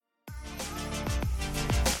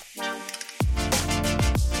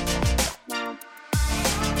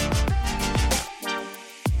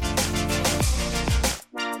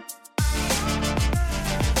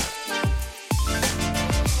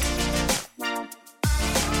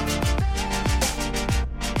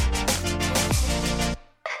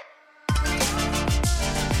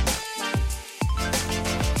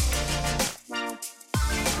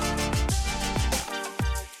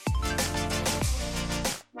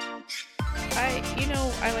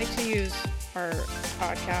I like to use our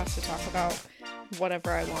podcast to talk about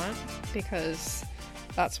whatever I want because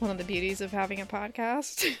that's one of the beauties of having a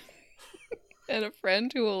podcast and a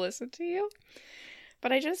friend who will listen to you.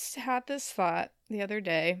 But I just had this thought the other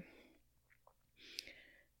day,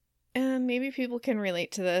 and maybe people can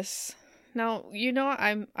relate to this. Now,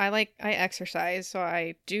 I exercise, so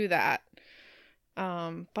I do that.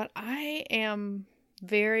 But I am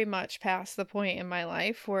very much past the point in my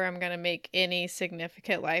life where I'm going to make any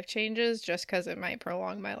significant life changes just because it might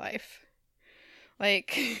prolong my life.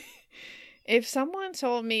 Like, if someone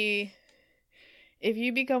told me, if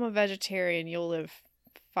you become a vegetarian, you'll live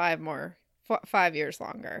 5 years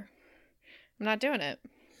longer. I'm not doing it.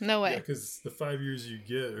 No way. Yeah, because the 5 years you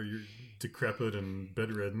get are you're decrepit and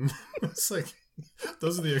bedridden. It's like,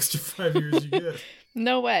 those are the extra 5 years you get.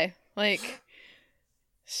 No way. Like,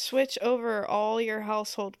 switch over all your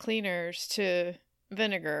household cleaners to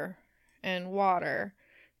vinegar and water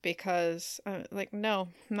because, no,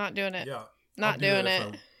 I'm not doing it. Yeah. Not doing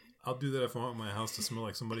it. I'll do that if I want my house to smell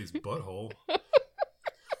like somebody's butthole.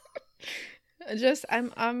 I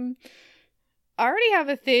already have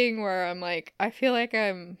a thing where I'm like, I feel like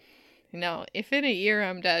if in a year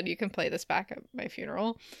I'm dead, you can play this back at my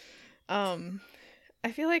funeral.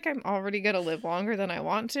 I feel like I'm already gonna live longer than I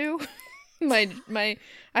want to. I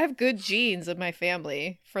have good genes in my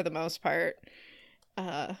family for the most part.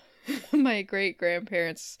 My great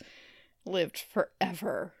grandparents lived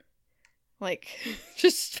forever, like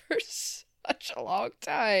just for such a long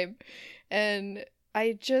time, and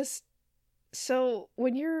so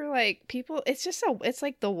when you're like people, it's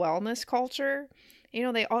like the wellness culture,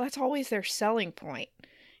 that's always their selling point,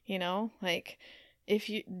 like if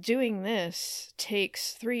you doing this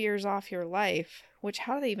takes 3 years off your life, which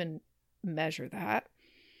how do they even measure that?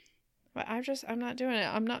 But I'm not doing it.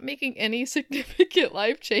 I'm not making any significant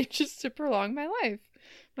life changes to prolong my life.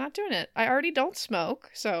 I'm not doing it. I already don't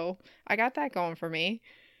smoke, so I got that going for me.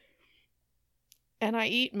 And I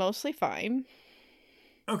eat mostly fine.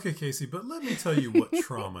 Okay, Casey, but let me tell you what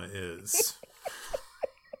trauma is.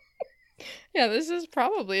 Yeah, this is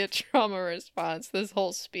probably a trauma response, this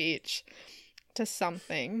whole speech, to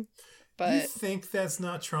something. But you think that's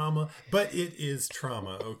not trauma, but it is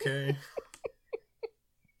trauma, okay?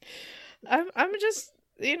 I'm just,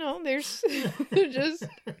 there's just,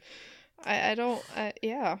 I don't have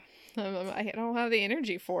the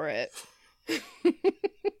energy for it.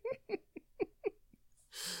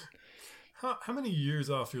 How many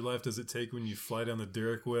years off your life does it take when you fly down the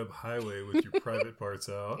Derek Webb Highway with your private parts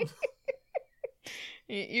out?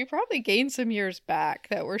 You probably gained some years back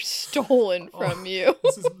that were stolen from you.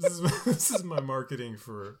 This is my marketing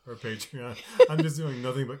for our Patreon. I'm just doing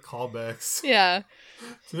nothing but callbacks. Yeah.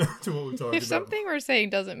 To what we talked about. If something we're saying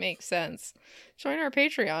doesn't make sense, join our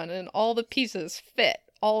Patreon and all the pieces fit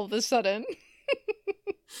all of a sudden.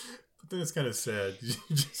 But then it's kind of sad. You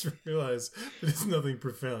just realize that it's nothing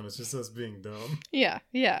profound. It's just us being dumb. Yeah.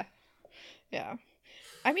 I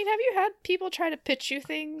mean, have you had people try to pitch you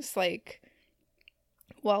things like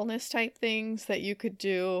wellness type things that you could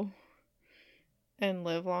do and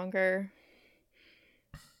live longer?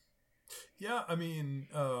 Yeah, I mean,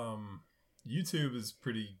 YouTube is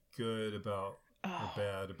pretty good about or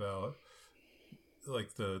bad about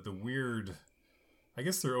like the weird, I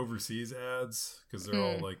guess they're overseas ads because they're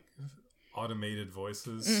all like automated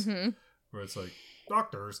voices where it's like,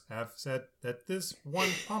 doctors have said that this one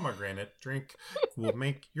pomegranate drink will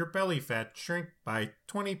make your belly fat shrink by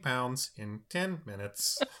 20 pounds in 10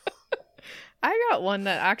 minutes. I got one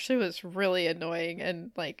that actually was really annoying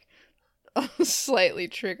and like slightly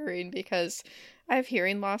triggering because I have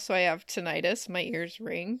hearing loss, so I have tinnitus. My ears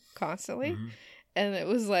ring constantly. Mm-hmm. And it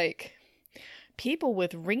was like, people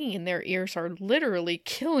with ringing in their ears are literally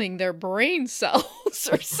killing their brain cells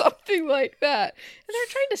or something like that. And they're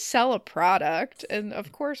trying to sell a product. And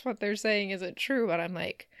of course what they're saying isn't true. But I'm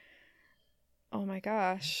like, oh my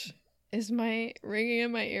gosh, is my ringing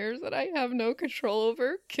in my ears that I have no control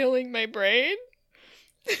over killing my brain?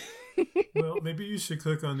 Well, maybe you should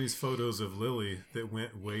click on these photos of Lily that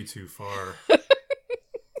went way too far.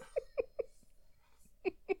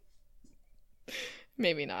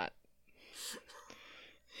 Maybe not.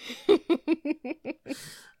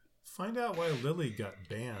 Find out why Lily got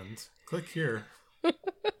banned. Click here.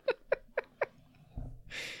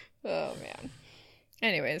 Oh man.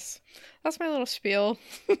 Anyways, that's my little spiel.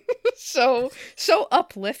 so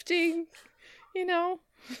uplifting,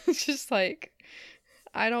 It's just like,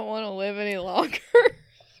 I don't want to live any longer.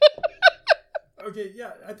 Okay,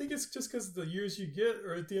 yeah, I think it's just because the years you get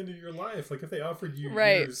are at the end of your life. Like if they offered you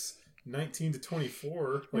right. years 19 to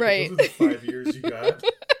 24, like right. those are the 5 years you got.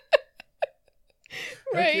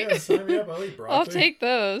 right. Yeah, sign me up. I'll eat broccoli. I'll take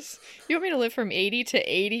those. You want me to live from 80 to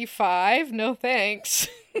 85? No thanks.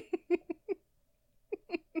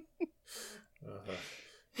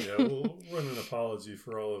 Yeah, we'll run an apology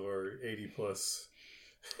for all of our 80-plus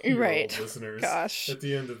year Right. old listeners Gosh. at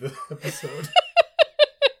the end of the episode.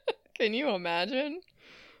 Can you imagine?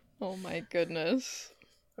 Oh my goodness.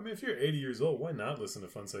 I mean, if you're 80 years old, why not listen to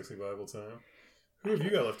Fun Sexy Bible Time? Who have you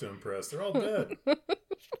got left to impress? They're all dead.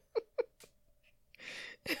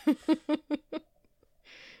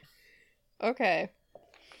 Okay.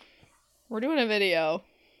 We're doing a video.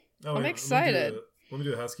 Oh, I'm wait, excited. Let me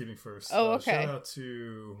do the housekeeping first. Oh, okay. Shout out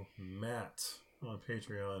to Matt on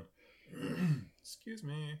Patreon. Excuse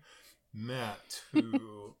me. Matt,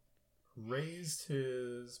 who raised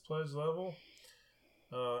his pledge level.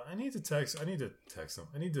 I need to text him.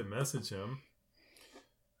 I need to message him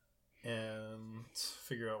and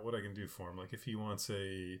figure out what I can do for him. Like if he wants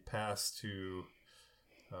a pass to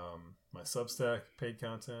my Substack paid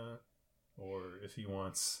content, or if he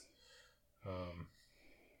wants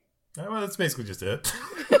well, that's basically just it.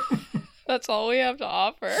 That's all we have to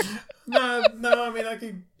offer. No, I mean I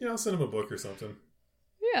could send him a book or something.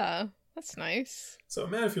 Yeah, that's nice. So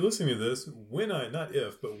Matt, if you're listening to this, when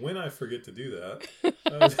I forget to do that,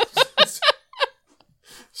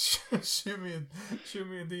 shoot me a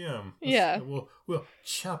DM. Yeah. We'll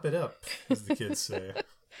chop it up, as the kids say.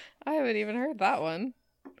 I haven't even heard that one.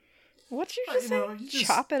 What'd you just say? You just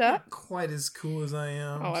chop it up? Not quite as cool as I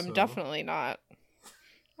am. Oh, I'm definitely not.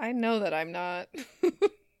 I know that I'm not.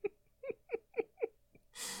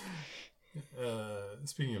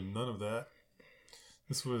 Speaking of none of that,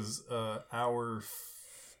 this was hour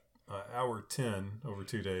 10 over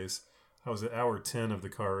 2 days. I was at hour 10 of the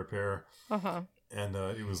car repair. Uh-huh. And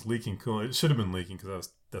it was leaking coolant. It should have been leaking because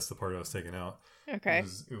that's the part I was taking out. Okay.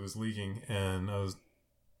 It was leaking, and I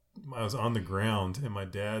was on the ground, and my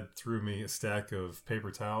dad threw me a stack of paper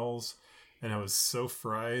towels, and I was so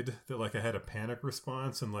fried that like I had a panic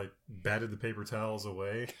response and like batted the paper towels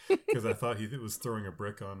away because I thought he was throwing a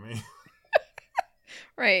brick on me.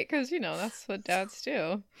 Right, because that's what dads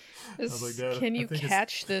do. I was like, Dad, can you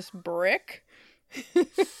catch this brick? I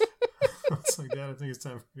was like, Dad, I think it's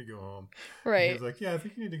time for me to go home. Right. And he was like, yeah, I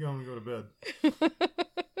think you need to go home and go to bed.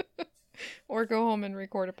 Or go home and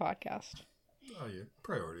record a podcast. Oh, yeah.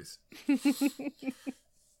 Priorities.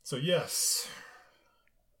 So, yes,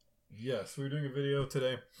 we're doing a video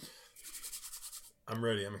today. I'm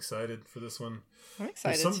ready. I'm excited for this one. I'm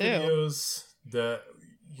excited, There's some too. videos that,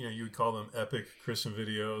 you would call them epic Christian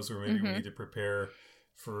videos, or maybe we need to prepare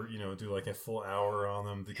for, do like a full hour on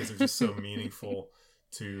them because they're just so meaningful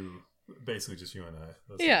to basically just you and I.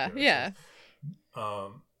 Yeah.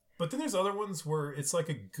 But then there's other ones where it's like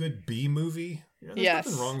a good B movie. There's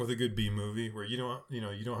nothing wrong with a good B movie where you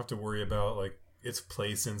don't have to worry about like its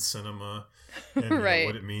place in cinema and right.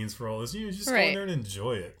 what it means for all this. You just go in there and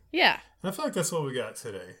enjoy it. Yeah. And I feel like that's what we got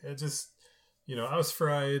today. It just, I was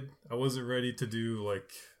fried. I wasn't ready to do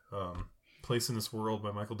like Place in This World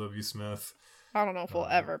by Michael W. Smith. I don't know if we'll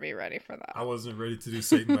ever be ready for that. I wasn't ready to do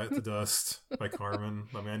Satan Bite the Dust by Carmen.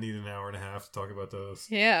 I mean, I need an hour and a half to talk about those.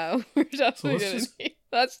 Yeah, we're definitely gonna need.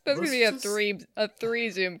 That's gonna be a three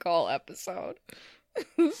Zoom call episode.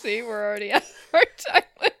 See, we're already at our time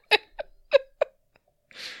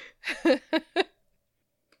limit.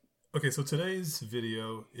 Okay, so today's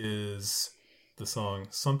video is the song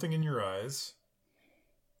 "Something in Your Eyes"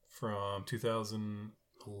 from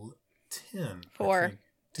 2010.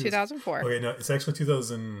 2004. Okay, no, it's actually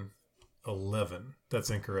 2011. That's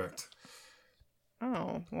incorrect.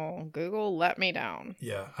 Oh, well, Google let me down.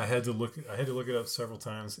 Yeah, I had to look it up several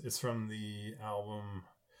times. It's from the album.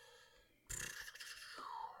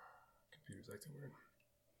 Computer's acting weird.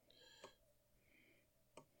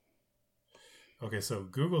 Okay, so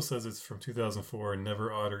Google says it's from 2004, Never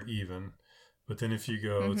Odd or Even. But then if you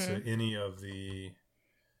go to any of the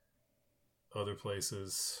other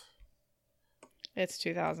places... It's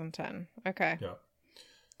 2010. Okay. Yeah.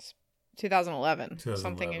 It's 2011.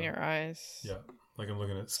 Something in Your Eyes. Yeah. Like I'm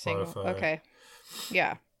looking at Spotify. Okay.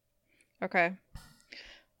 Yeah. Okay.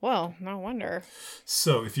 Well, no wonder.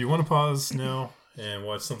 So if you want to pause now and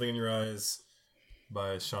watch Something in Your Eyes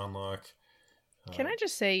by Sean Locke. Can I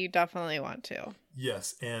just say you definitely want to?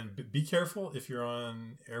 Yes. And be careful if you're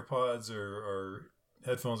on AirPods or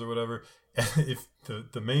headphones or whatever. If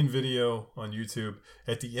the main video on YouTube,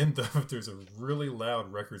 at the end of it, there's a really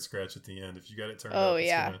loud record scratch at the end. If you got it turned up,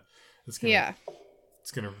 it's gonna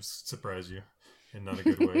surprise you in not a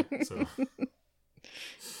good way.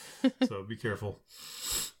 So be careful.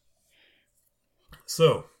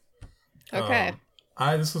 So okay,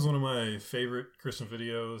 this was one of my favorite Christian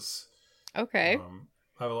videos. Okay.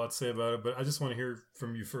 I have a lot to say about it, but I just want to hear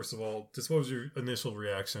from you first of all. Just what was your initial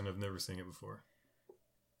reaction of never seeing it before?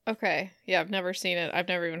 Okay. Yeah, I've never seen it. I've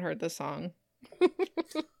never even heard the song.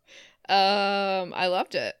 I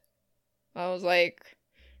loved it. I was like,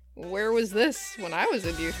 where was this when I was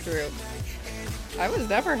in youth group? I was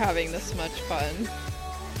never having this much fun.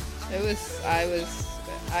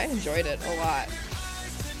 I enjoyed it a lot.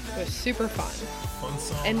 It was super fun. Fun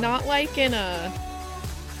song. And not like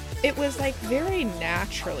it was like very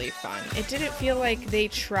naturally fun. It didn't feel like they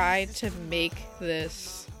tried to make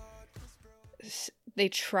this, they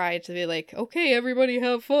tried to be like, okay, everybody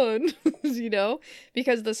have fun,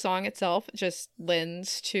 because the song itself just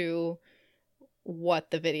lends to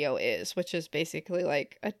what the video is, which is basically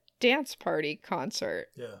like a dance party concert.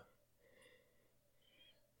 Yeah.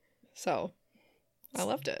 So I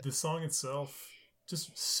loved it. The song itself,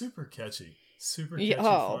 just super catchy. Super catchy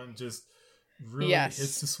fun. Just really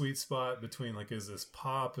hits the sweet spot between like, is this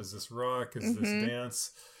pop? Is this rock? Is this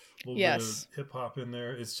dance? A little bit of hip hop in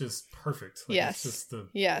there. It's just perfect. Like, it's just the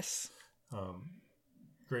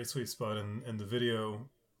great sweet spot. And the video,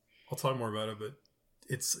 I'll talk more about it, but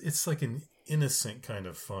it's like an innocent kind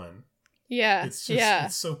of fun. Yeah. It's just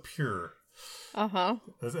it's so pure. Uh-huh.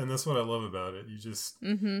 And that's what I love about it. You just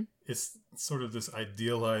it's sort of this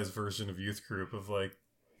idealized version of youth group of like,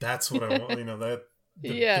 that's what I want, that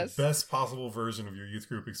the best possible version of your youth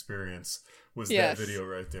group experience was that video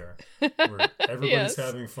right there. Where everybody's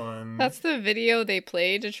having fun. That's the video they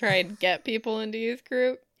played to try and get people into youth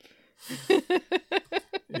group.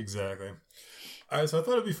 Exactly. All right, so I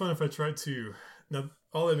thought it'd be fun if I tried to. Now,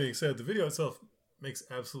 all that being said, the video itself makes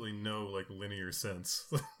absolutely no like linear sense.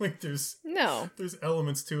 Like there's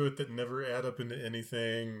elements to it that never add up into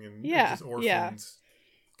anything, and just orphaned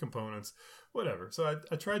components, whatever. So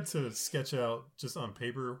I tried to sketch out just on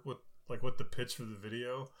paper what the pitch for the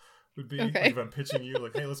video would be. Okay. Like if I'm pitching you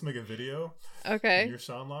like, hey, let's make a video. Okay. And you're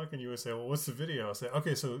Sean Locke, and you would say, well, what's the video? I say,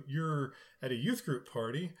 okay, so you're at a youth group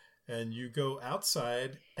party, and you go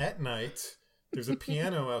outside at night. There's a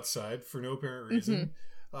piano outside for no apparent reason.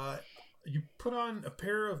 You put on a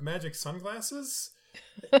pair of magic sunglasses.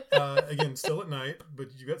 Again, still at night, but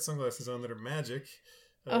you got sunglasses on that are magic.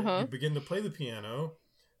 You begin to play the piano.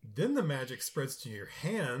 Then the magic spreads to your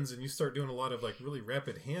hands, and you start doing a lot of like really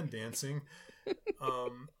rapid hand dancing.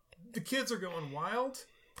 The kids are going wild.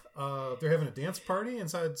 They're having a dance party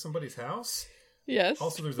inside somebody's house. Yes.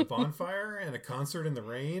 Also, there's a bonfire and a concert in the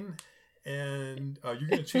rain. And you're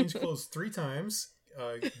going to change clothes 3 times,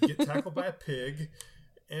 get tackled by a pig,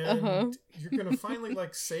 and you're going to finally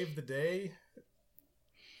like save the day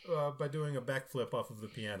by doing a backflip off of the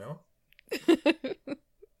piano.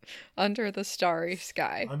 Under the starry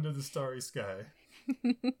sky. Under the starry sky.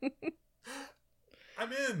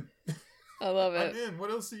 I'm in. I love it. I'm in.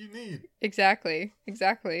 What else do you need? Exactly.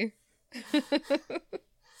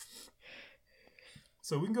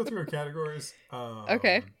 So we can go through our categories.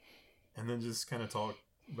 Okay. And then just kind of talk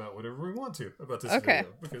about whatever we want to about this video,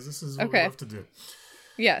 because this is what we love to do.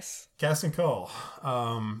 Yes. Cast and call.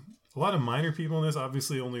 A lot of minor people in this.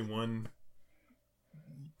 Obviously, only one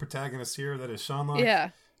protagonist here. That is Sean Locke. Yeah.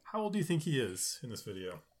 How old do you think he is in this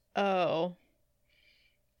video? 30?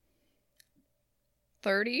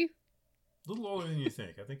 A little older than you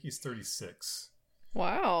think. I think he's 36.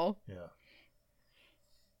 Wow. Yeah.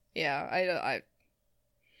 Yeah,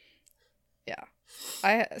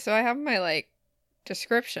 so I have my like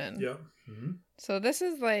description. Yeah. Mm-hmm. So this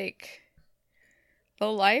is like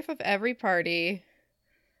the life of every party,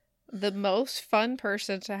 the most fun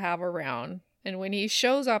person to have around. And when he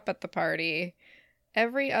shows up at the party,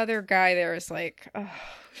 every other guy there is like, oh,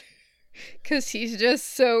 because he's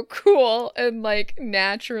just so cool and like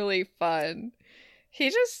naturally fun.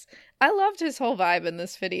 I loved his whole vibe in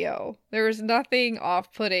this video. There was nothing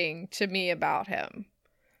off-putting to me about him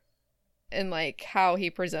and like how he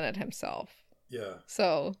presented himself. Yeah.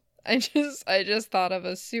 So I just thought of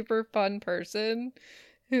a super fun person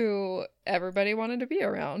who everybody wanted to be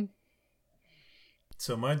around.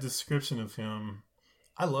 So my description of him,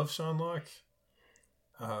 I love Sean Locke.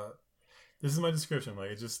 This is my description.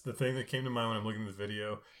 Like, it's just the thing that came to mind when I'm looking at the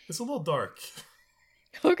video. It's a little dark.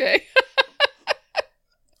 Okay.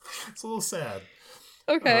 It's a little sad.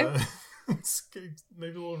 Okay. It's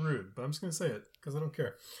maybe a little rude, but I'm just going to say it because I don't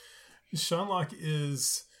care. Sean Locke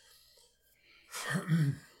is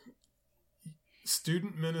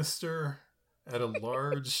student minister at a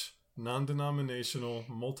large, non-denominational,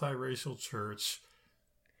 multiracial church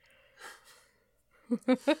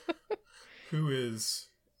who is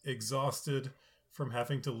exhausted from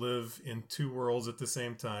having to live in 2 worlds at the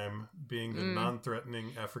same time, being the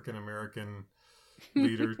non-threatening African-American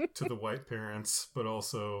leader to the white parents, but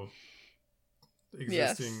also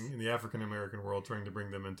existing Yes. in the African American world, trying to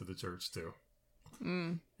bring them into the church too,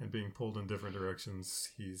 Mm. and being pulled in different directions.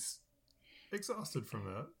 He's exhausted from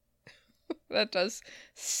that. That does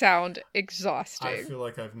sound I exhausting. feel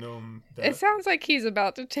like I've known It that. sounds like he's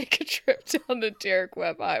about to take a trip down the Derek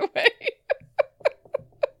Webb Highway.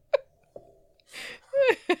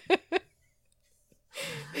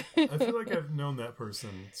 I feel like I've known that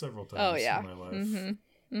person several Oh times yeah. in my life.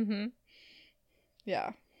 Mm-hmm. Mm-hmm.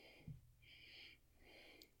 Yeah.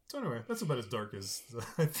 So anyway, that's about as dark as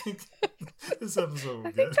I think this episode will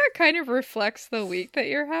I think get. that kind of reflects the week that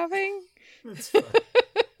you're having. It's fine.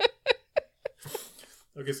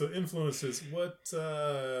 Okay, so influences. What?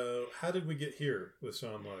 How did we get here with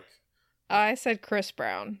Sean Luck? I said Chris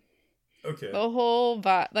Brown. Okay. The whole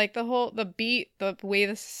the beat, the way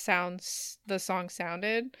the song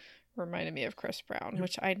sounded reminded me of Chris Brown,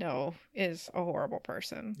 which I know is a horrible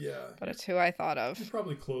person. Yeah. But it's who I thought of. You're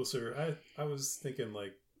probably closer. I was thinking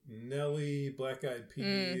like Nelly, Black Eyed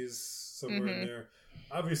Peas, somewhere in there.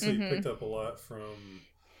 Obviously picked up a lot from.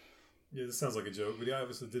 Yeah, this sounds like a joke, but he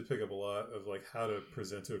obviously did pick up a lot of like how to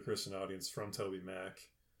present to a Christian audience from Toby Mac.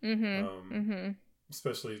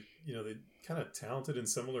 Especially, they kind of talented in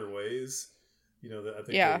similar ways. I think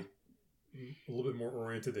they a little bit more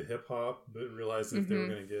oriented to hip hop, but realized that if they were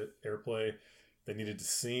going to get airplay, they needed to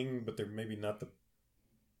sing, but they're maybe not the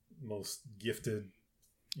most gifted,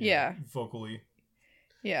 vocally.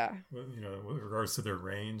 Yeah. With regards to their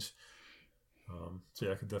range. So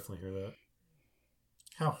yeah, I could definitely hear that.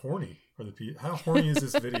 How horny are the people? How horny is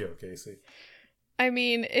this video, Casey? I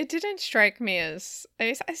mean, it didn't strike me as...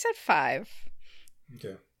 I said 5.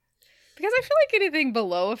 Okay. Because I feel like anything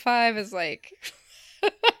below a 5 is like...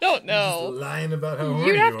 I don't know. You're just lying about how horny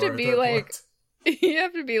You'd have you to are be at that like... point. You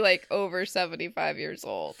have to be like over 75 years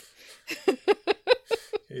old.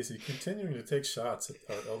 Casey, continuing to take shots at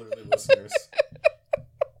our elderly listeners.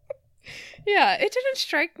 Yeah, it didn't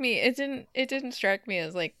strike me. It didn't strike me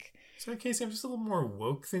as like... So, Casey, I'm just a little more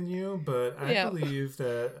woke than you, but I believe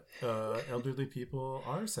that elderly people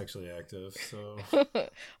are sexually active. So,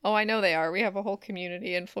 oh, I know they are. We have a whole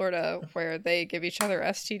community in Florida where they give each other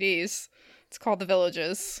STDs. It's called the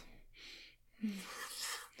Villages.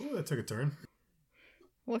 Oh, that took a turn.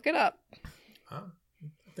 Look it up. I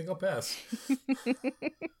think I'll pass.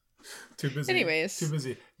 Too busy. Anyways, too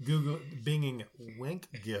busy binging wank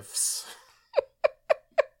gifs.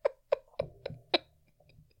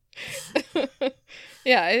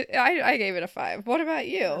 Yeah, I gave it a 5. What about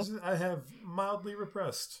you? I have mildly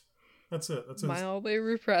repressed. That's it. Mildly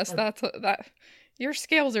repressed. That. Your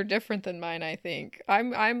scales are different than mine. I think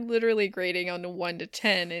I'm literally grading on a 1 to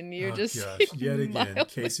 10, and you just yet again,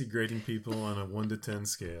 Casey grading people on a 1 to 10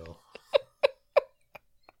 scale.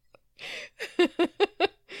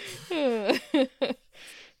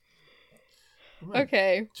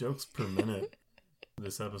 Okay. Jokes per minute.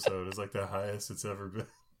 This episode is like the highest it's ever been.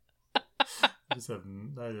 I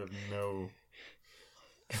have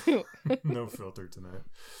no filter tonight.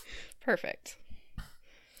 Perfect.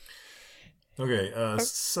 Okay,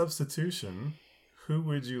 substitution. Who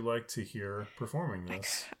would you like to hear performing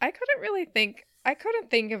this? I couldn't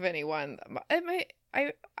think of anyone.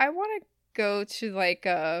 I want to go to like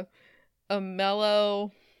a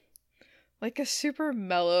mellow, like a super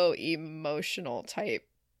mellow, emotional type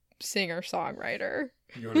singer-songwriter.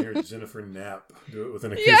 You want to hear Jennifer Knapp do it with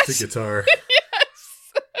an acoustic guitar? Yes!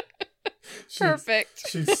 Perfect.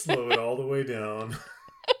 She'd slow it all the way down.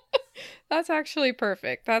 That's actually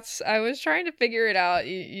perfect. I was trying to figure it out.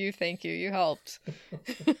 Thank you. You helped.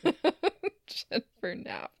 Jennifer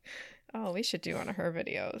Knapp. Oh, we should do one of her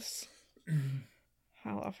videos.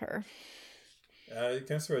 I love her. You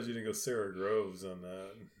kind of surprised you didn't go Sarah Groves on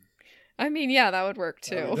that. I mean, yeah, that would work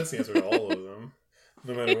too. I mean, that's the answer to all of them,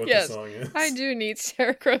 no matter what the song is. I do need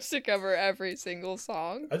Sarah Groves to cover every single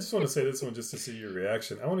song. I just want to say this one just to see your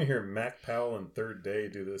reaction. I want to hear Mac Powell and Third Day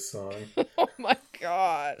do this song. Oh my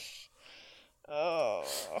gosh. Oh.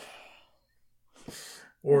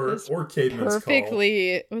 Or Cademan's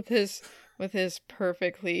perfectly Call. With his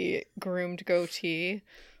perfectly groomed goatee.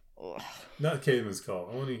 Ugh. Not Cademan's Call.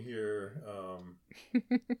 I want to hear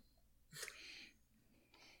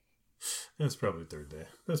That's probably Third Day.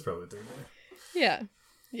 Yeah.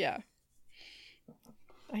 Yeah.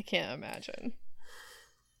 I can't imagine.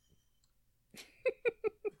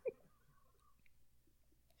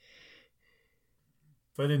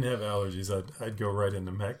 If I didn't have allergies, I'd go right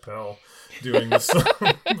into Mac Powell doing this song,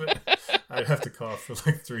 but I'd have to cough for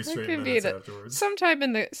like 3 straight minutes afterwards. Sometime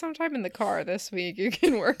in the car this week, you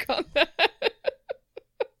can work on that.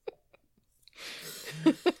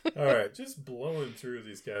 All right, just blowing through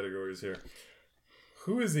these categories here.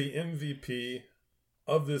 Who is the MVP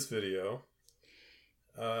of this video?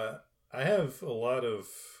 I have a lot of,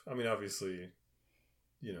 I mean, obviously,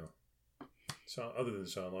 you know, other than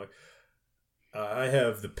Sean Locke, I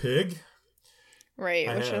have the pig. Right,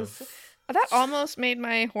 that almost made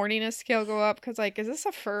my horniness scale go up, because, like, is this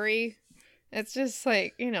a furry? It's just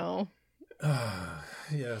like, you know.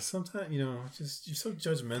 Yeah, sometimes, you know, just you're so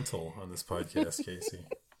judgmental on this podcast, Casey.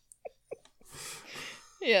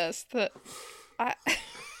 Yes,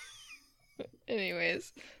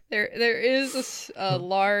 anyways, there is a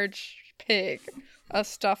large pig, not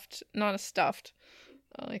a stuffed,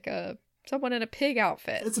 like someone in a pig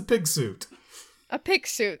outfit. It's a pig suit. A pig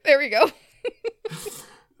suit. There we go.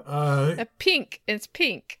 It's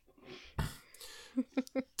pink.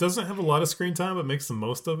 Doesn't have a lot of screen time, but makes the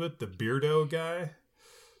most of it. The Beardo guy.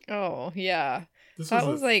 Oh yeah, was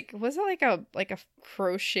it like a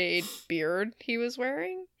crocheted beard he was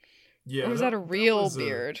wearing? Yeah, or was that a real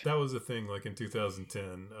beard? That was a thing, like in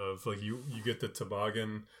 2010, of like you get the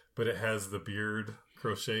toboggan, but it has the beard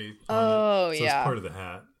crochet on it. So it's part of the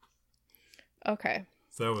hat. Okay.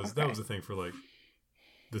 So that was a thing for like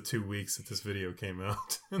the 2 weeks that this video came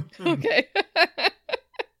out. Okay.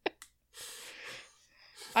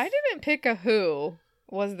 I didn't pick a who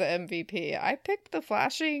was the MVP. I picked the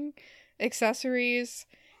flashing accessories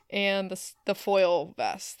and the foil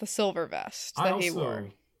vest, the silver vest that he wore.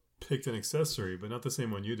 Picked an accessory, but not the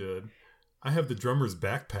same one you did. I have the drummer's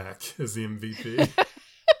backpack as the MVP.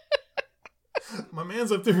 My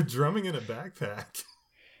man's up there drumming in a backpack.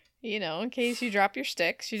 You know, in case you drop your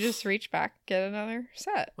sticks, you just reach back, get another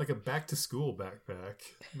set. Like a back-to-school backpack.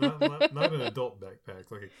 Not an adult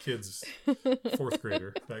backpack, like a kid's 4th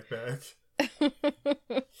grader backpack.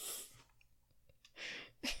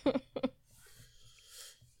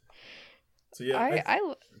 So yeah,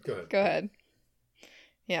 go ahead.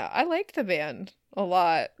 Yeah, I liked the band a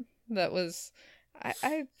lot.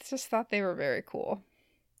 I just thought they were very cool.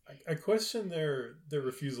 I question their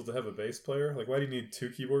refusal to have a bass player. Like, why do you need 2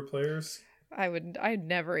 keyboard players? I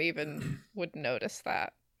never even would notice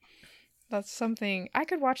that. That's something I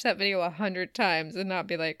could watch that video 100 times and not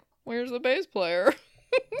be like, "Where's the bass player?"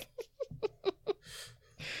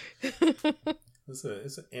 It's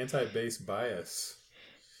an anti-bass bias.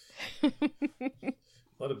 A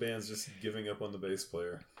lot of bands just giving up on the bass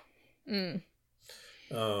player.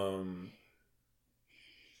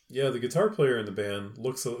 Yeah, the guitar player in the band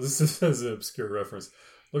this is an obscure reference,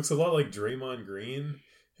 looks a lot like Draymond Green.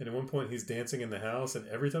 And at one point he's dancing in the house, and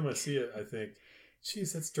every time I see it, I think,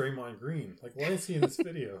 geez, that's Draymond Green. Like, why is he in this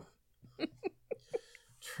video?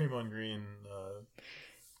 Draymond Green,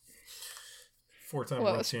 4-time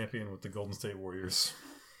world champion with the Golden State Warriors.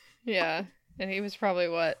 Yeah, and he was probably,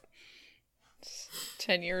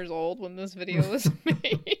 10 years old when this video was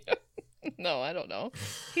made? No, I don't know.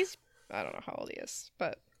 I don't know how old he is,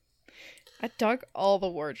 but I dug all the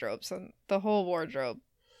wardrobes and the whole wardrobe,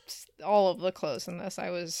 all of the clothes in this.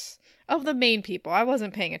 Of the main people, I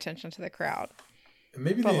wasn't paying attention to the crowd.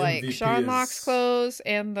 Maybe but the like MVP Sean Locke's clothes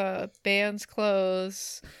and the band's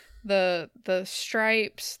clothes, the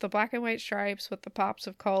stripes, the black and white stripes with the pops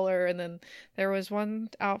of color, and then there was one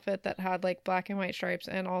outfit that had like black and white stripes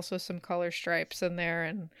and also some color stripes in there,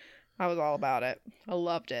 and I was all about it. I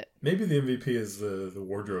loved it. Maybe the MVP is the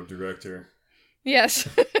wardrobe director. Yes.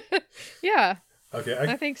 Yeah. Okay,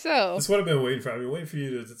 I think so. That's what I've been waiting for. I've been waiting for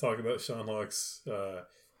you to talk about Sean Locke's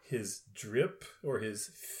his drip or his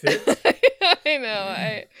fit. I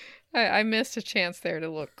know. I missed a chance there to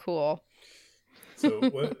look cool. So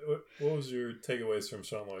what was your takeaways from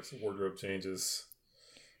Sean Locke's wardrobe changes?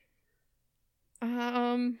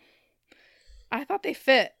 I thought they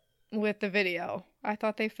fit with the video. I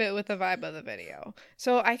thought they fit with the vibe of the video.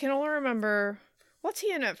 So I can only remember, what's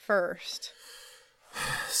he in at first?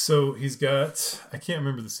 So he's got, I can't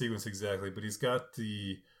remember the sequence exactly, but he's got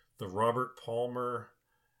the Robert Palmer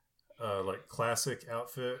like classic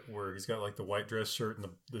outfit where he's got like the white dress shirt and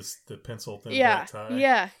the pencil thin black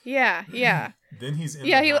tie. Yeah. Then he's in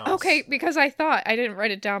the house. Okay, because I thought, I didn't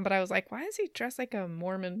write it down, but I was like, why is he dressed like a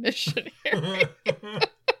Mormon missionary?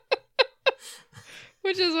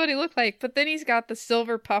 Which is what he looked like. But then he's got the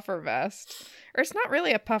silver puffer vest. Or it's not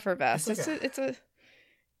really a puffer vest.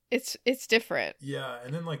 It's different. Yeah,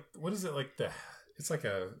 and then like, what is it like it's like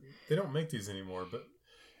they don't make these anymore, but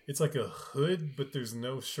it's like a hood, but there's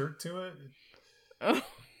no shirt to it. Oh.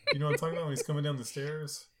 You know what I'm talking about when he's coming down the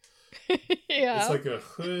stairs? Yeah. It's like a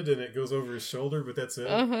hood and it goes over his shoulder, but that's it.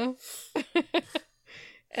 Uh-huh.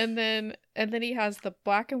 And then he has the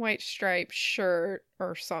black and white striped shirt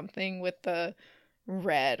or something with the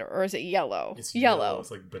red, or is it yellow? It's yellow.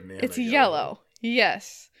 It's like banana. It's yellow.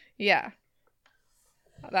 Yes. Yeah.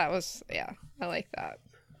 That was, yeah. I like that.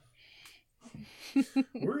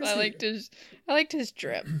 Where is I liked his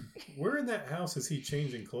drip. Where in that house is he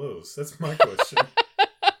changing clothes? That's my question.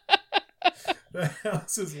 That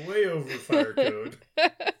house is way over fire code.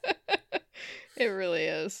 It really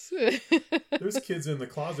is. There's kids in the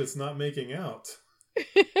closets not making out.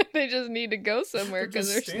 They just need to go somewhere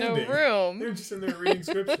because there's standing. no room. They're just in there reading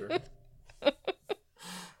scripture.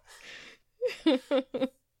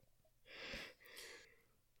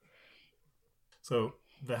 So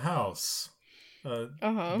the house,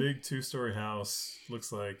 big 2-story house,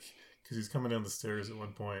 looks like, because he's coming down the stairs at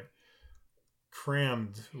one point,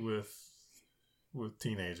 crammed with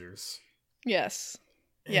teenagers. Yes.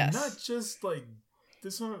 And yes. not just like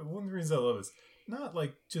this one of the reasons I love is not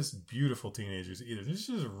like just beautiful teenagers either. There's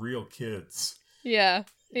just real kids. Yeah.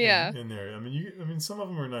 Yeah. In there. I mean some of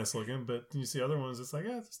them are nice looking, but you see other ones it's like,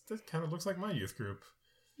 yeah, that kind of looks like my youth group.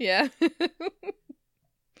 Yeah.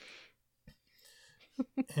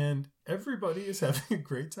 And everybody is having a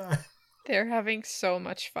great time. They're having so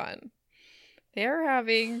much fun. They're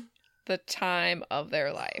having the time of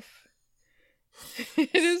their life.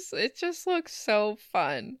 It just looks so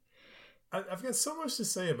fun. I've got so much to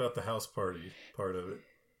say about the house party part of it.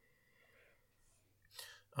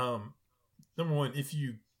 Number one, if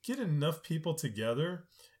you get enough people together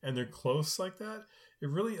and they're close like that, it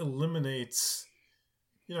really eliminates,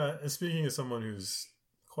 speaking as someone who's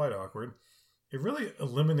quite awkward, it really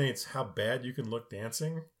eliminates how bad you can look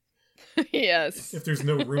dancing. Yes. If there's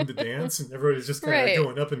no room to dance and everybody's just kind of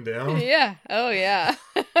going up and down. Yeah. Oh, yeah.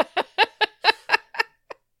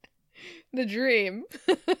 The dream.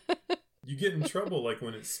 You get in trouble like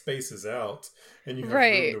when it spaces out and you have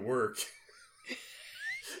room to work.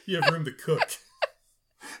 You have room to cook.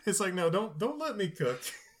 It's like, no, don't let me cook.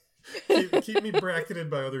 Keep me bracketed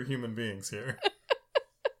by other human beings here.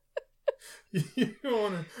 You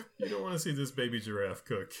don't want to see this baby giraffe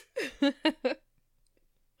cook.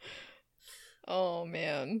 Oh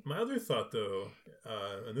man. My other thought though,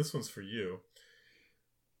 and this one's for you.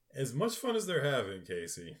 As much fun as they're having,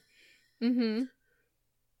 Casey. Mm-hmm.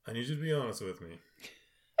 I need you to be honest with me.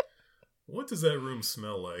 What does that room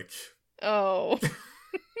smell like? Oh.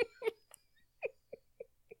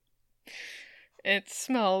 It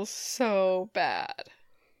smells so bad.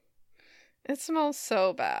 It smells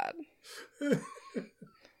so bad.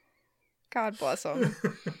 God bless them.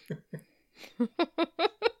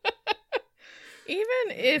 Even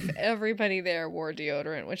if everybody there wore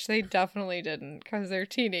deodorant, which they definitely didn't because they're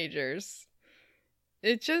teenagers,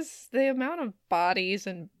 it just, the amount of bodies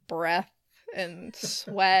and breath and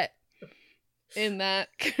sweat in that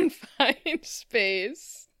confined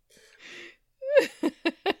space.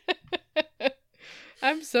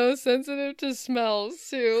 I'm so sensitive to smells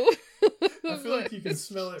too. I feel like you can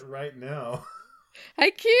smell it right now. I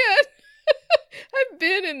can't. I've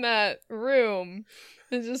been in that room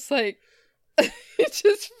and just like, you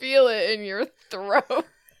just feel it in your throat.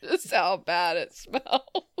 Just how bad it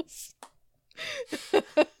smells.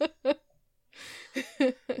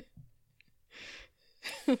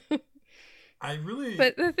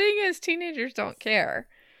 But the thing is, teenagers don't care.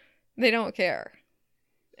 They don't care.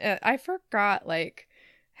 I forgot, like,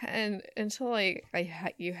 and until like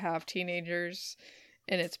you have teenagers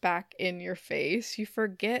and it's back in your face, you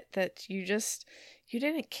forget that you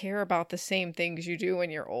didn't care about the same things you do when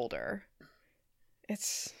you're older.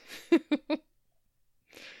 It's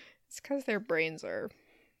because their brains are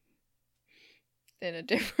in a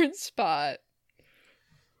different spot.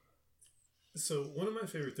 So one of my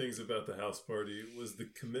favorite things about the house party was the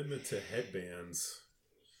commitment to headbands.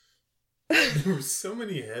 There were so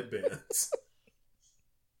many headbands.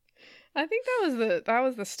 I think that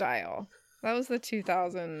was the style. That was the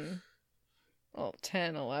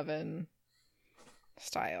 2010, 11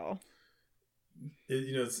 style.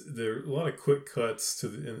 There are a lot of quick cuts to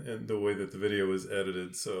the way that the video was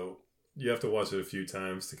edited, so you have to watch it a few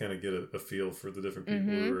times to kind of get a feel for the different people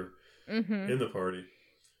who were in the party.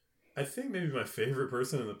 I think maybe my favorite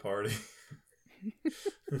person in the party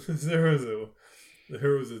there was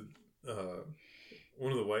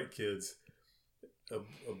one of the white kids, a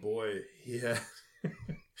boy. He had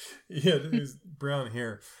his brown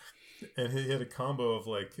hair, and he had a combo of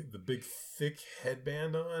like the big thick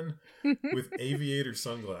headband on with aviator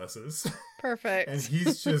sunglasses. Perfect. And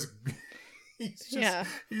he's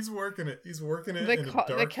working it. He's working it in a dark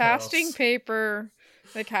the casting house. paper.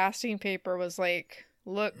 The casting paper was like,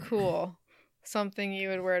 look cool, something you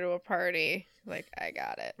would wear to a party. Like, I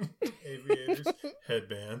got it. Aviators,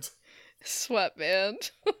 headband,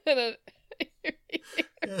 sweatband, and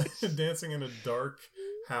Dancing in a dark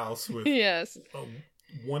house with yes.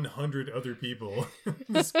 100 other people in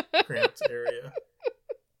this cramped area.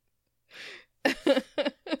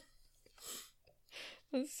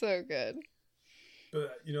 That's so good.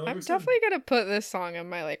 But like I'm definitely gonna put this song in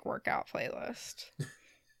my like workout playlist.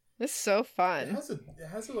 It's so fun. It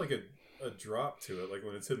has like a drop to it, like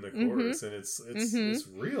when it's hitting the chorus, and it's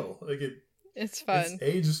real. Like it's fun. It's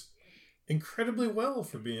aged incredibly well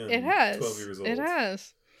for being it has 12 years old. It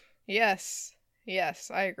has. Yes,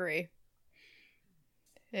 I agree.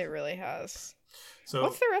 It really has. So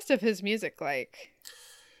what's the rest of his music like?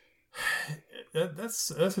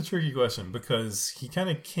 That's a tricky question, because he kind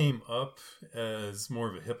of came up as more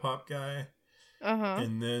of a hip hop guy,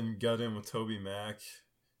 and then got in with Toby Mac.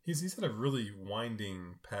 He's had a really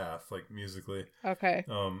winding path, like musically. Okay.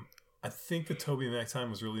 I think the Toby Mac time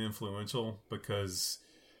was really influential because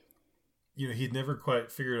he'd never quite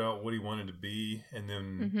figured out what he wanted to be, and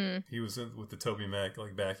then he was with the Toby Mac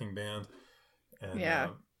like backing band,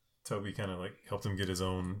 and Toby kind of like helped him get his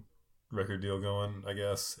own record deal going, I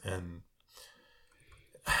guess. And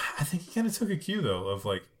I think he kind of took a cue though of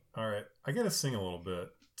like, all right, I gotta sing a little bit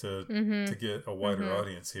to get a wider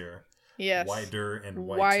audience here. Yes, wider and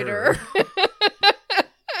whiter.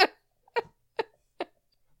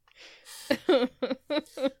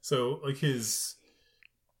 So like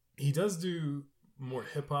he does do more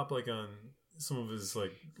hip hop like on some of his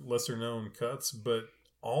like lesser known cuts, but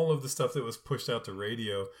all of the stuff that was pushed out to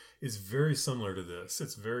radio is very similar to this.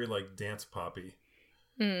 It's very like dance poppy.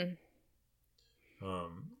 Well,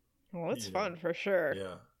 it's fun for sure.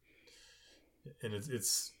 Yeah, and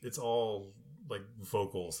it's all like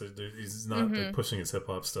vocals. He's not like pushing his hip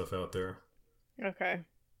hop stuff out there. Okay.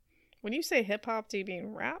 When you say hip hop, do you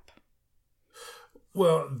mean rap?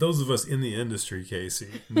 Well, those of us in the industry,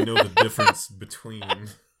 Casey, know the difference between.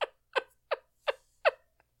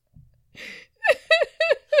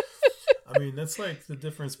 I mean, that's like the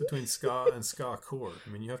difference between ska and ska core. I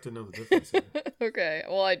mean, you have to know the difference here. Okay.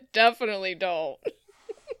 Well, I definitely don't.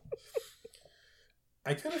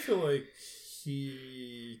 I kind of feel like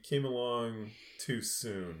he came along too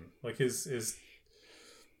soon. Like his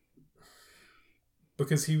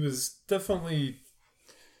because he was definitely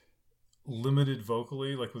limited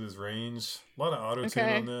vocally, like with his range. A lot of auto-tune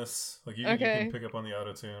on this. Like you can pick up on the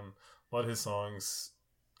auto-tune. A lot of his songs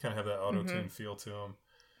kind of have that auto-tune feel to them.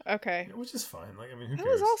 Okay. Which is fine. Like, I mean, who cares?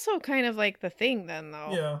 That was also kind of like the thing then, though.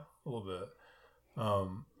 Yeah, a little bit.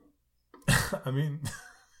 I mean,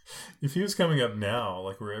 if he was coming up now,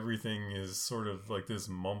 like where everything is sort of like this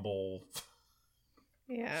mumble,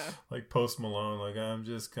 like Post Malone, like I'm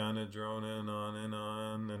just kind of droning on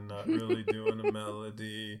and not really doing a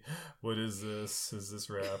melody. What is this? Is this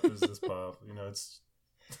rap? Is this pop?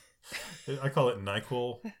 I call it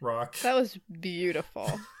NyQuil rock. That was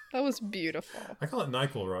beautiful. That was beautiful. I call it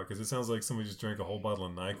NyQuil rock because it sounds like somebody just drank a whole bottle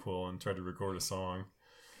of NyQuil and tried to record a song.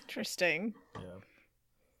 Interesting. Yeah.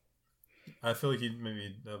 I feel like he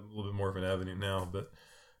maybe have a little bit more of an avenue now, but...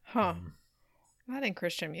 Not in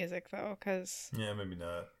Christian music, though, because... Yeah, maybe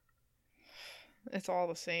not. It's all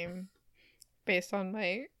the same, based on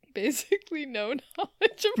my basically no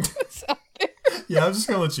knowledge of what's out there. Yeah, I'm just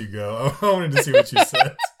going to let you go. I wanted to see what you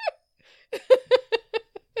said.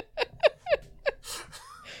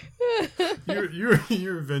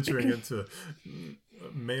 You're venturing into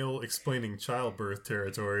male explaining childbirth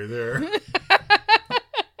territory there.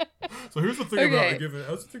 So here's the thing about giving.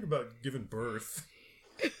 How's the thing about giving birth?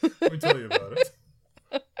 Let me tell you about it.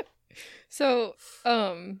 So,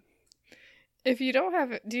 if you don't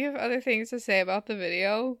have, do you have other things to say about the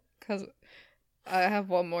video? Because I have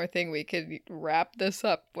one more thing we could wrap this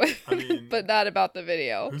up with, but not about the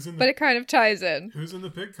video. But it kind of ties in. Who's in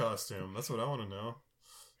the pig costume? That's what I want to know.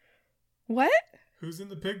 What? Who's in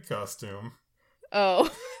the pig costume? Oh,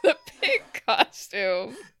 the pig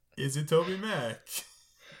costume. Is it Toby Mac?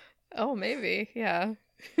 Oh, maybe. Yeah.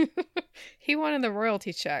 He wanted the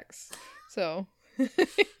royalty checks. So.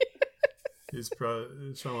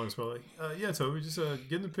 Sean Long's probably like, yeah, Toby, just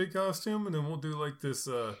get in the pig costume and then we'll do like this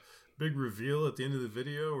big reveal at the end of the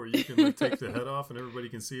video where you can like take the head off and everybody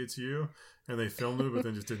can see it's you. And they filmed it but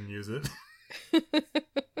then just didn't use it.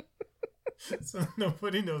 So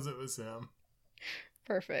nobody knows it was him.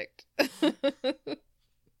 Perfect.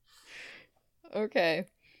 Okay.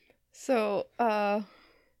 So,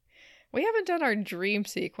 we haven't done our dream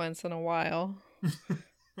sequence in a while.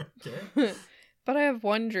 Okay. But I have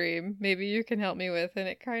one dream maybe you can help me with, and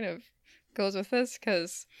it kind of goes with this,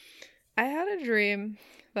 because I had a dream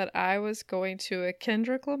that I was going to a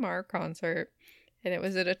Kendrick Lamar concert, and it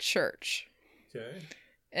was at a church. Okay.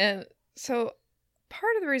 And so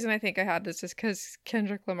part of the reason I think I had this is because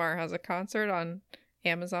Kendrick Lamar has a concert on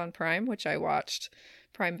Amazon Prime, which I watched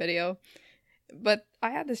Prime Video. But I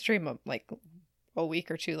had this dream of like a week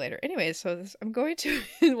or two later. Anyway, so I'm going to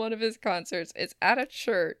one of his concerts. It's at a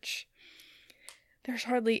church. There's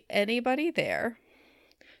hardly anybody there.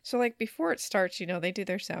 So like before it starts, you know, they do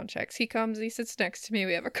their sound checks. He comes, he sits next to me,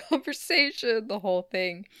 we have a conversation, the whole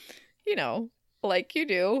thing, you know, like you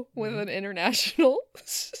do with an international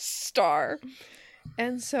star.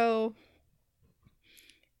 And so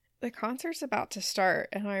the concert's about to start,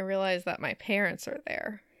 and I realize that my parents are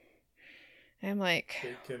there. And I'm like,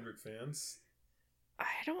 Big Kendrick fans? I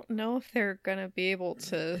don't know if they're gonna be able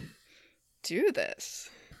to do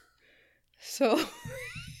this. So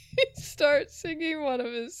he starts singing one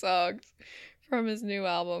of his songs from his new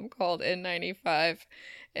album called N95,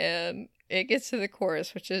 and it gets to the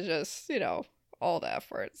chorus, which is just, you know, all the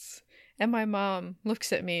F words. And my mom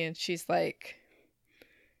looks at me and she's like,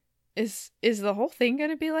 Is the whole thing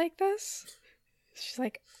gonna be like this? She's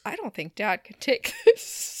like, I don't think Dad can take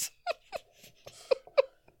this.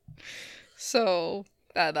 So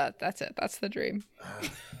that's it. That's the dream.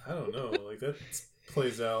 I don't know. Like that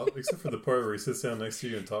plays out, except for the part where he sits down next to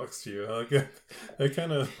you and talks to you. Like that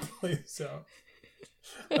kind of plays out.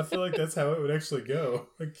 I feel like that's how it would actually go.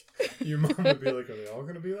 Like your mom would be like, "Are they all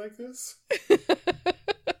going to be like this?"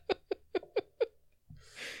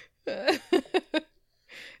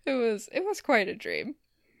 It was quite a dream.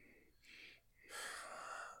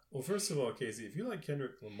 Well, first of all, Casey, if you like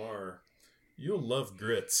Kendrick Lamar, you'll love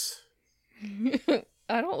Grits.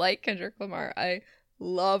 I don't like Kendrick Lamar. I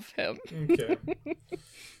love him. Okay.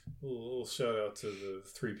 A little shout out to the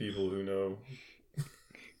 3 people who know.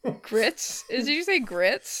 Grits? Did you say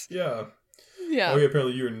grits? Yeah. Yeah. Oh, yeah.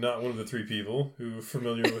 Apparently, you are not one of the 3 people who are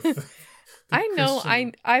familiar with. The I know.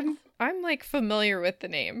 Christian... I'm like familiar with the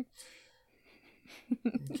name.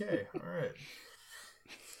 Okay. All right.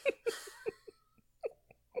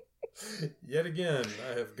 Yet again,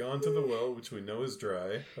 I have gone to the well, which we know is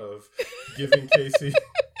dry, of giving Casey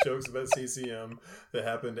jokes about CCM that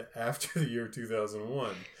happened after the year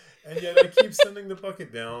 2001. And yet I keep sending the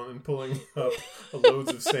bucket down and pulling up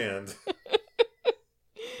loads of sand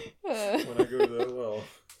when I go to that well.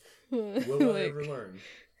 Will I ever learn?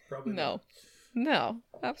 Probably not. No,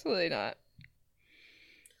 absolutely not.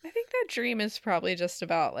 I think that dream is probably just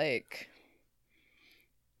about like...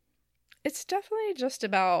 It's definitely just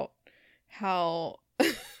about how...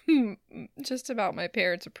 just about my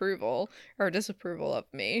parents' approval or disapproval of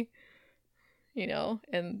me, you know,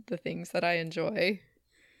 and the things that I enjoy.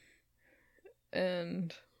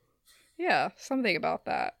 And yeah, something about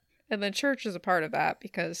that. And then church is a part of that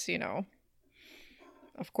because, you know,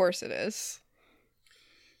 of course it is.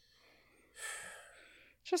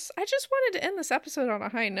 I just wanted to end this episode on a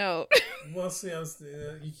high note. Well, see,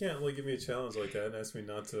 you can't like give me a challenge like that and ask me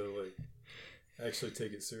not to like actually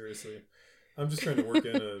take it seriously. I'm just trying to work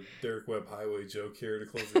in a Derek Webb Highway joke here to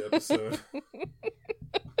close the episode.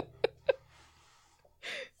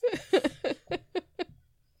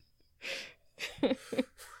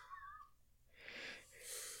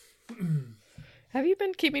 Have you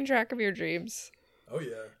been keeping track of your dreams? Oh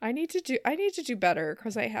yeah. I need to do better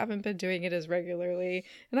because I haven't been doing it as regularly,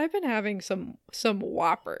 and I've been having some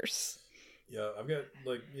whoppers. Yeah, I've got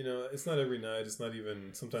like, you know, it's not every night. It's not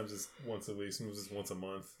even, sometimes it's once a week. Sometimes it's once a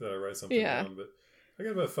month that I write something down. But I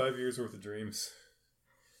got about 5 years worth of dreams.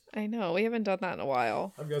 I know. We haven't done that in a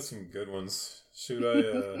while. I've got some good ones. Should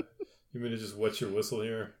I, you mean to just wet your whistle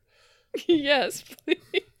here? Yes, please.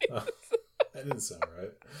 That didn't sound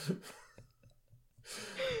right.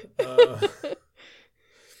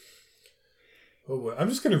 Oh boy. I'm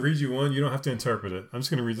just going to read you one. You don't have to interpret it. I'm just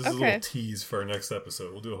going to read. This is a little tease for our next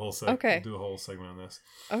episode. We'll do a whole segment. Okay. We'll do a whole segment on this.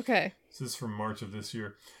 Okay. This is from March of this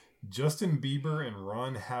year. Justin Bieber and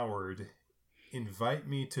Ron Howard invite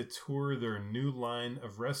me to tour their new line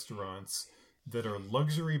of restaurants that are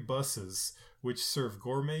luxury buses which serve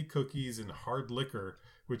gourmet cookies and hard liquor,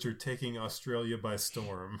 which are taking Australia by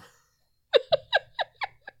storm.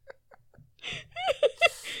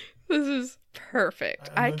 This is perfect.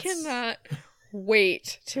 I cannot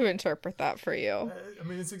wait to interpret that for you. I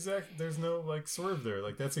mean, it's exact. There's no like swerve there.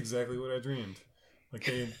 Like that's exactly what I dreamed. Like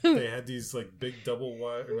they had these like big double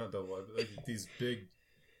wide or not double wide, but like these big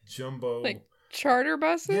jumbo like charter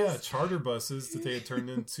buses. Yeah, charter buses that they had turned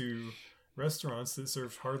into restaurants that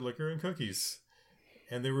served hard liquor and cookies,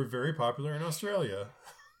 and they were very popular in Australia.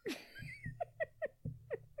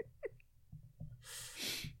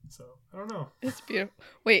 So I don't know. It's beautiful.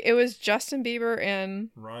 Wait, it was Justin Bieber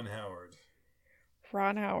and Ron Howard.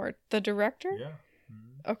 Ron Howard, the director? Yeah.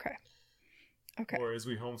 Mm-hmm. Okay. Or as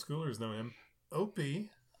we homeschoolers know him, Opie.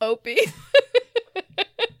 Opie.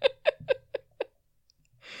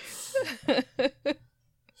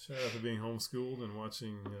 Shout out to being homeschooled and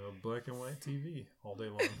watching black and white TV all day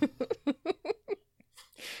long.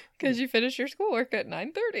 Because you finish your schoolwork at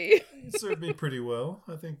 9:30. It served me pretty well.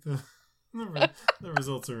 I think the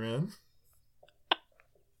results are in.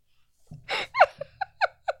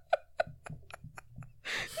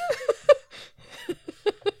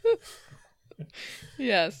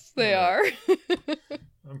 Yes, they are.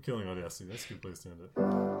 I'm killing Audacity. That's a good place to end it.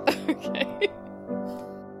 Okay.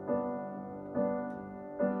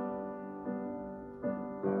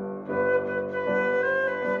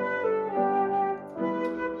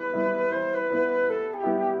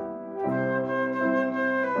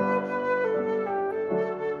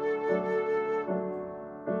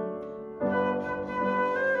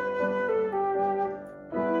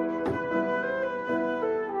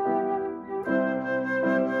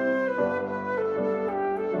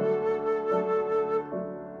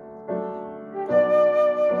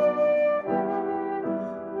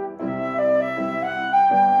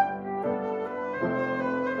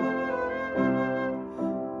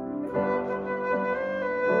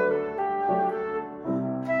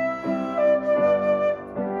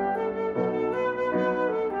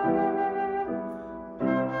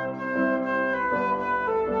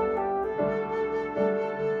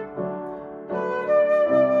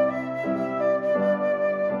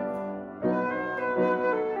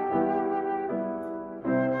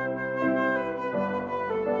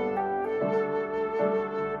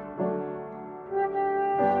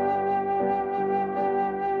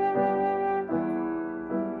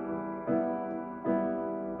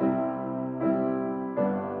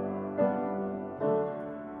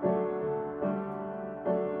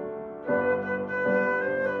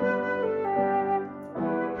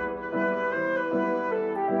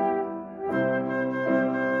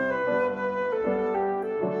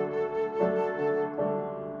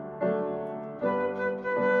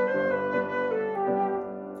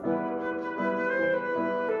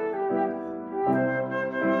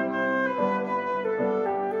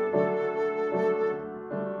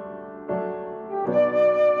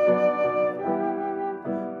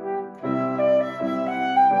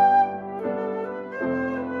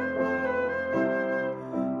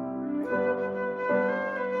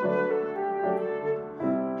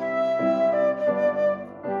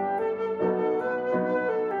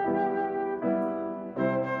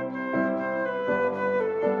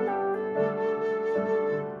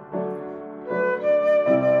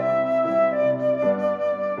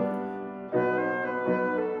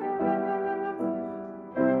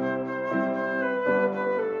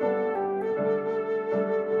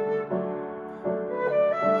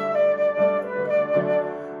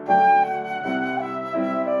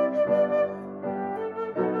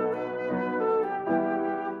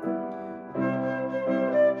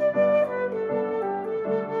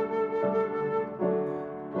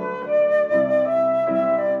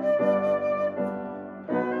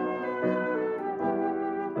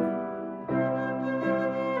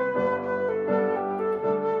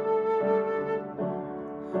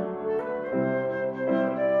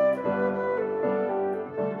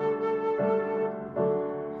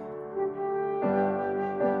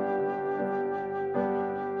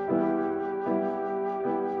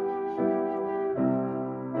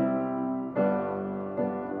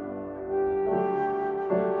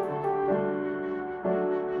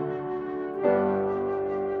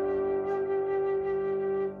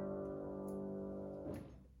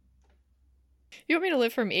 You want me to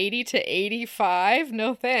live from 80 to 85?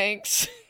 No thanks.